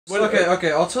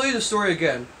Okay, I'll tell you the story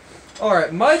again.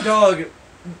 Alright, my dog,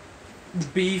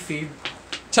 Beefy.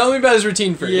 Tell me about his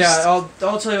routine first. Yeah, I'll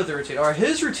tell you what the routine. Alright,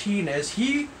 his routine is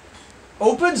he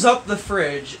opens up the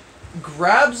fridge,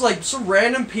 grabs like some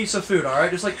random piece of food,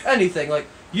 alright? Just like anything. Like,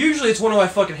 usually it's one of my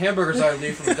fucking hamburgers I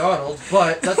leave from McDonald's,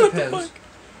 but that depends.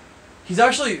 He's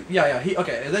actually,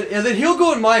 okay, and then he'll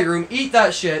go in my room, eat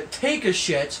that shit, take a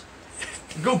shit,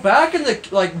 go back in the,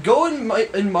 like, go in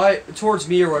my, towards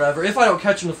me or whatever, if I don't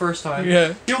catch him the first time.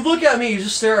 Yeah. He'll look at me,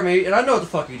 just stare at me, and I know what the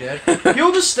fuck he did.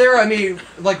 He'll just stare at me,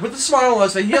 like, with a smile on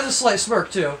his face. He has a slight smirk,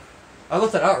 too. I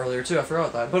left that out earlier, too, I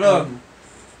forgot that. But,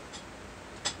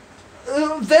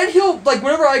 then he'll, like,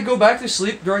 whenever I go back to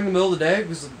sleep during the middle of the day,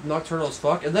 because I'm nocturnal as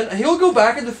fuck, and then he'll go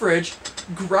back in the fridge,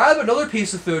 grab another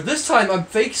piece of food. This time, I'm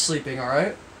fake sleeping,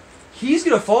 alright? He's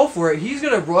gonna fall for it. He's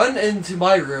gonna run into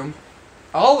my room.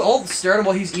 I'll stare at him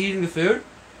while he's eating the food,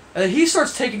 and then he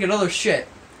starts taking another shit.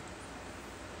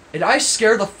 And I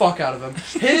scare the fuck out of him.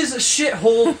 His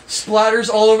shithole splatters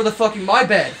all over the fucking my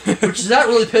bed, which that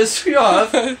really pissed me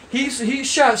off. He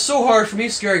shot so hard from me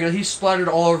scaring him, he splattered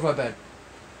all over my bed.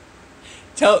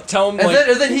 Tell him, and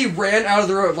like... then he ran out of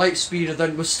the room at light speed and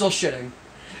then was still shitting.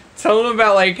 Tell him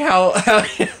about, like, how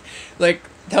like,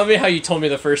 tell me how you told me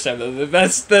the first time, though.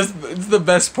 That's the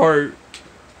best part.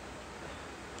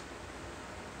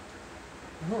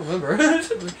 I don't remember.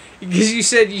 Because you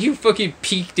said you fucking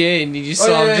peeked in and you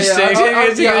saw him just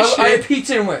I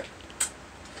peeked in and went.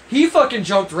 He fucking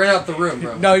jumped right out the room,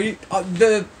 bro. No, you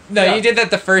did that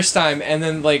the first time, and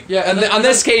then, like, on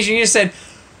this occasion you just said,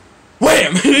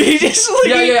 wham! He just,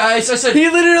 like, I said... He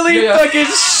literally fucking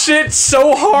shit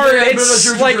so hard,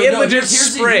 it's like, it legit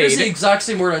sprayed. Here's the exact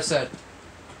same word I said.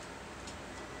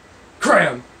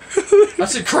 Cram! I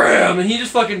said cram, and he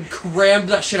just fucking crammed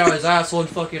that shit out of his asshole and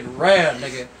fucking ran,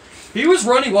 nigga. He was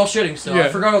running while shitting still. I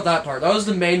forgot about that part. That was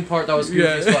the main part that was goofy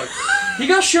as fuck. He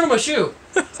got shit on my shoe.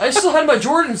 I still had my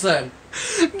Jordans then.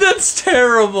 That's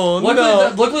terrible.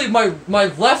 Luckily, my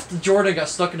left Jordan got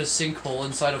stuck in a sinkhole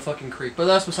inside a fucking creek, but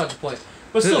that's besides the point.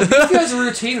 But still, he has a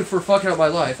routine for fucking up my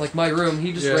life. Like, my room,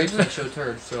 he just rapes that show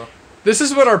turd, so. This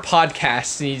is what our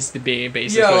podcast needs to be,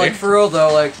 basically. Yeah, like, for real,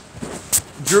 though, like,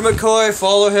 Drew McCoy,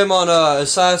 follow him on,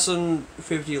 Assassin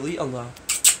 50 Elite on the...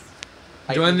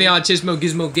 Join the Autismo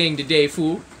Gizmo gang today,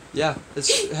 fool. Yeah,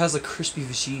 it has a crispy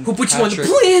machine. Who put you on the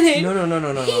planet?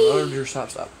 No,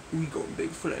 stop. We going big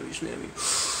flammy snammy.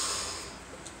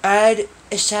 Add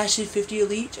Assassin 50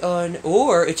 Elite on,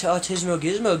 or it's Autismo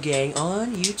Gizmo Gang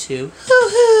on YouTube.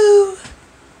 Hoo-hoo!